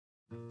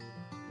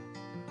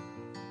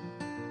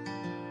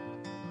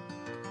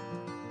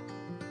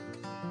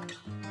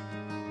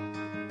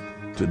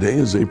Today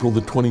is April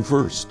the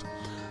 21st.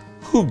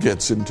 Who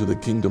gets into the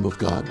kingdom of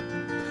God?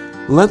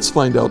 Let's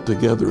find out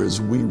together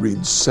as we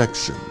read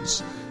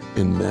sections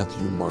in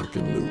Matthew, Mark,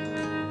 and Luke.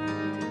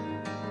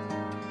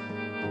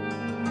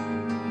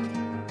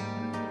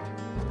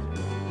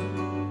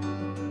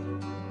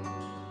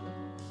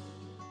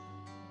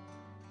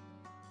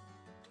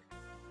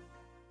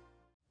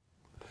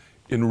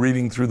 In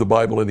reading through the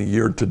Bible in a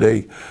year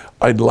today,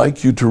 I'd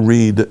like you to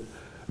read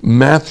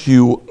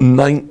Matthew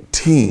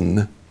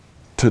 19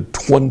 to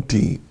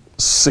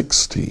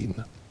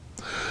 20:16.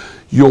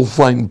 You'll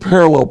find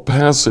parallel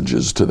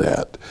passages to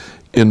that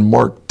in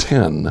Mark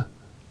 10,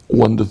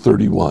 1 to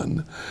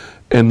 31,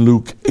 and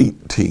Luke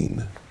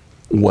 18,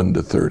 1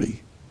 to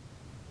 30.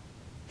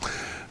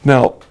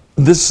 Now,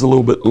 this is a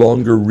little bit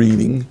longer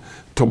reading.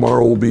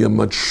 Tomorrow will be a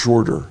much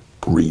shorter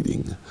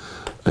reading.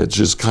 It's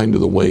just kind of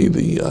the way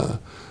the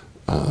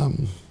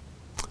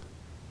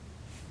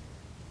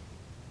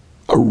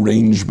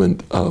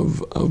arrangement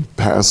of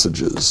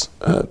passages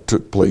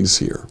took place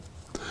here.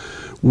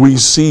 We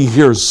see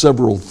here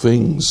several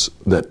things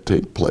that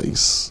take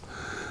place.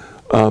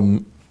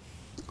 In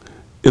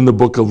the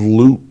book of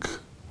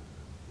Luke,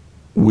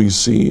 we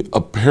see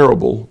a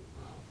parable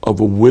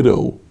of a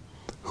widow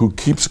who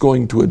keeps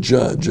going to a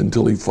judge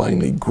until he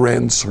finally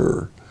grants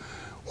her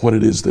what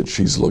it is that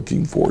she's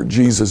looking for.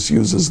 Jesus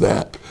uses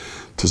that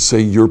to say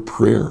your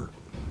prayer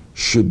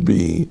should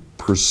be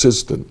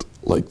persistent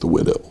like the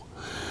widow.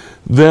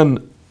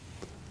 Then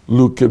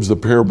Luke gives the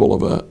parable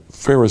of a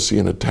Pharisee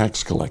and a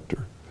tax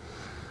collector.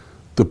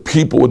 The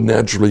people would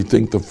naturally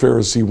think the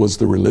Pharisee was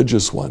the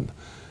religious one,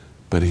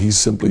 but he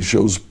simply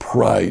shows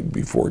pride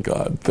before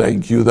God.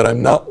 Thank you that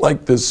I'm not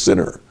like this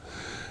sinner.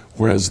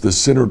 Whereas the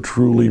sinner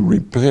truly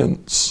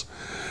repents.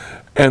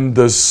 And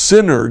the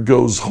sinner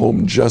goes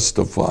home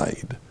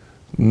justified,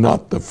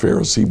 not the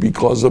Pharisee,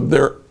 because of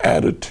their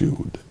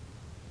attitude.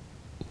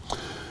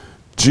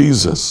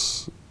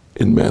 Jesus,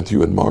 in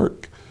Matthew and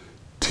Mark,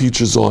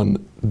 teaches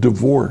on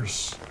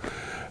divorce.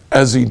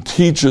 As he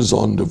teaches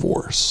on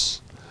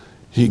divorce,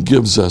 he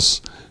gives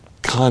us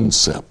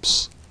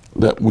concepts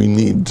that we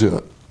need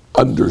to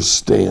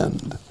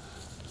understand.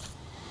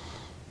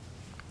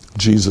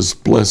 Jesus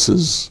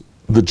blesses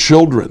the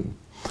children.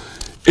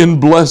 In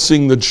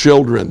blessing the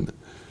children,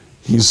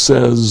 he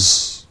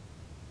says,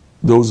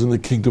 those in the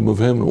kingdom of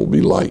heaven will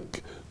be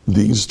like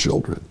these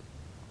children.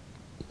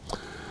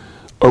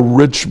 A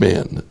rich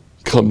man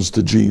comes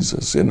to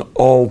Jesus in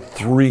all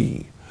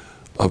three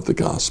of the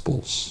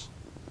Gospels.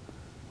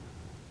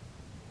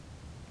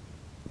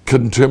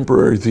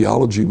 Contemporary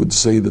theology would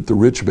say that the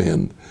rich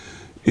man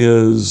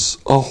is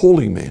a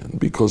holy man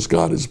because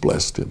God has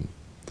blessed him.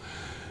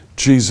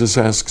 Jesus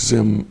asks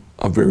him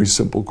a very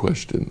simple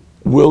question.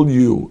 Will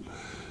you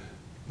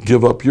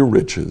give up your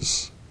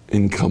riches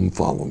and come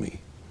follow me?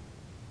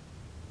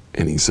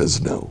 And he says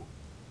no,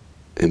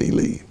 and he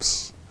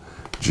leaves.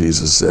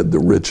 Jesus said the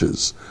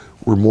riches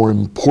were more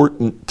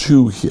important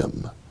to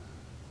him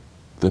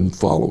than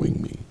following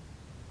me.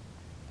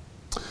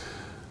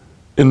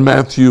 In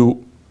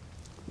Matthew,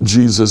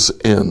 Jesus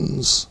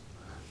ends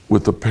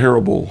with the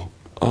parable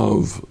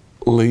of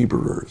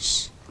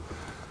laborers,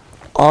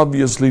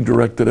 obviously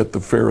directed at the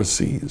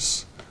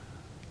Pharisees.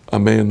 A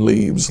man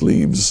leaves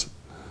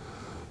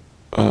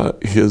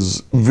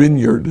his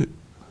vineyard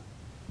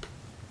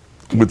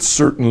with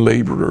certain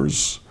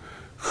laborers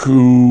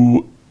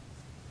who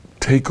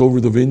take over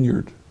the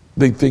vineyard.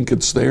 They think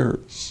it's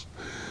theirs.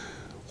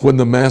 When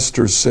the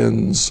master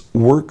sends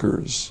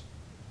workers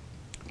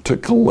to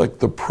collect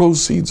the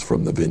proceeds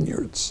from the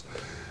vineyards,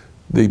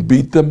 they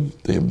beat them,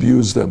 they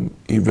abuse them,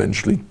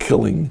 eventually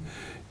killing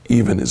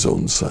even his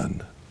own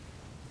son.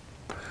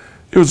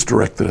 It was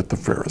directed at the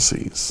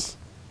Pharisees.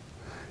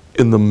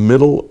 In the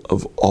middle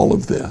of all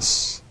of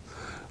this,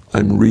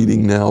 I'm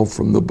reading now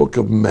from the book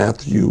of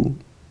Matthew,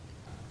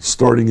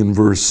 starting in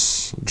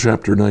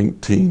chapter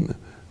 19,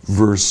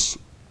 verse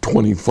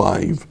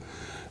 25.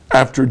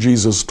 After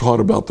Jesus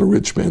taught about the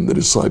rich man, the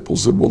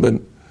disciples said, well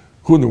then,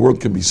 who in the world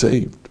can be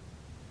saved?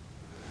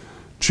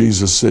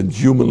 Jesus said,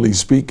 humanly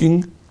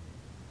speaking,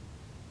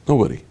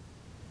 nobody.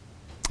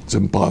 It's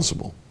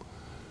impossible.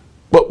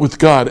 But with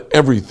God,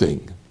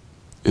 everything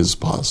is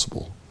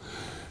possible.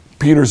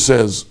 Peter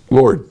says,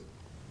 Lord,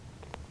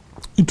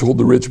 you told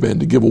the rich man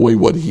to give away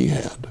what he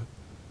had.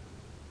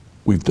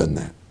 We've done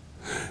that.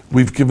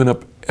 We've given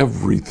up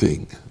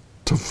everything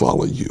to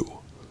follow you.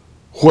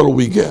 What do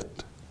we get?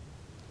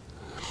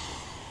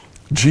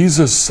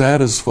 Jesus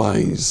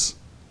satisfies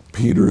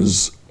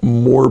Peter's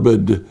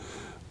morbid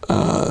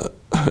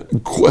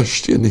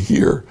question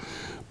here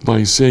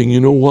by saying, you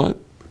know what?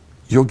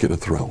 You'll get a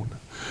throne.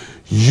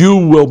 You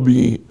will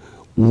be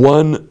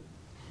one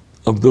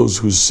of those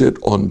who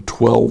sit on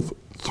 12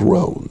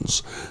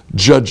 thrones,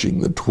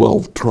 judging the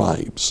 12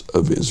 tribes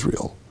of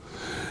Israel.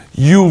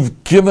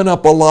 You've given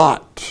up a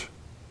lot,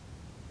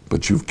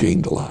 but you've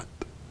gained a lot.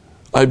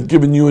 I've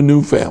given you a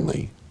new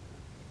family.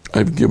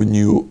 I've given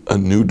you a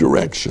new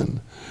direction.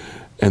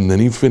 And then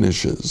he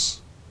finishes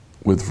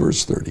with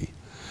verse 30.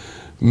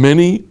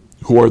 Many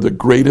who are the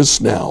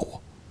greatest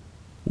now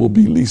will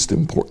be least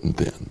important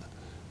then.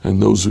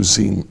 And those who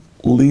seem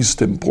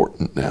least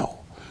important now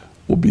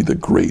will be the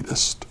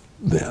greatest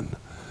then.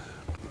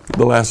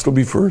 The last will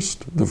be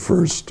first. The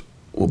first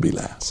will be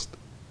last.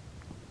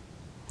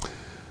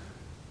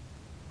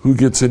 Who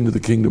gets into the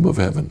kingdom of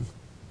heaven?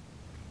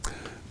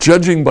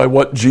 Judging by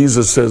what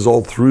Jesus says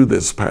all through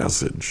this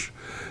passage,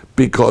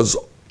 because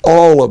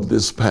all of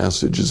this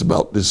passage is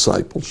about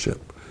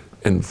discipleship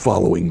and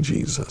following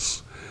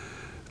Jesus.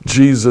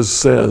 Jesus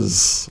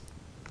says,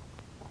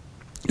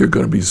 you're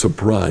going to be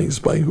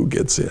surprised by who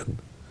gets in.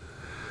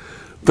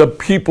 The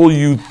people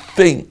you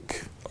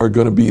think are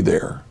going to be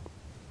there,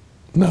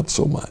 not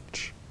so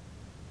much.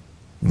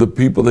 The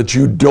people that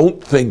you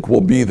don't think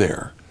will be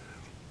there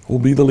will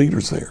be the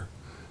leaders there,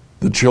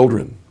 the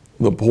children,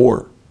 the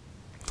poor.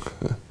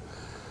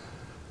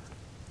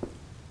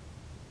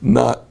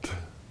 Not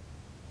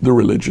the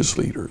religious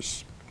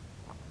leaders,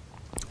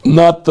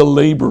 not the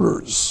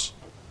laborers,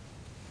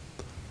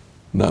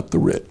 not the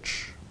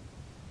rich.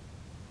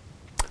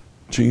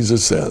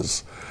 Jesus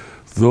says,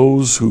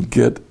 those who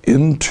get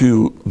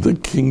into the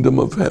kingdom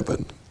of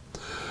heaven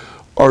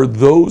are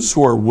those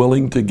who are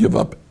willing to give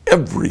up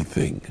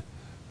everything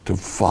to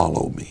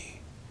follow me.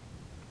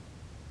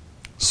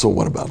 So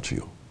what about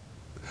you?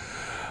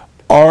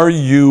 Are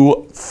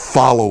you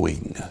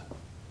following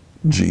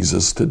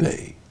Jesus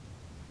today?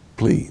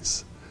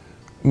 Please,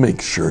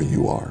 make sure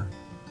you are.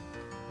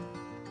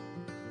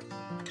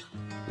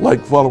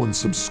 Like, follow, and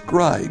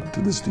subscribe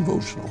to this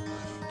devotional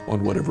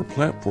on whatever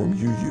platform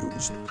you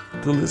used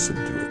to listen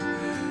to it.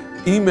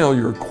 Email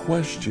your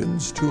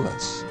questions to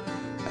us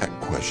at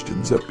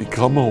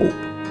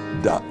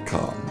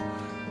questions@becomehope.com.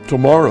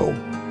 Tomorrow,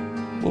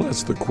 we'll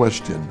ask the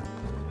question,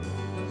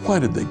 why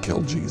did they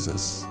kill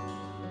Jesus?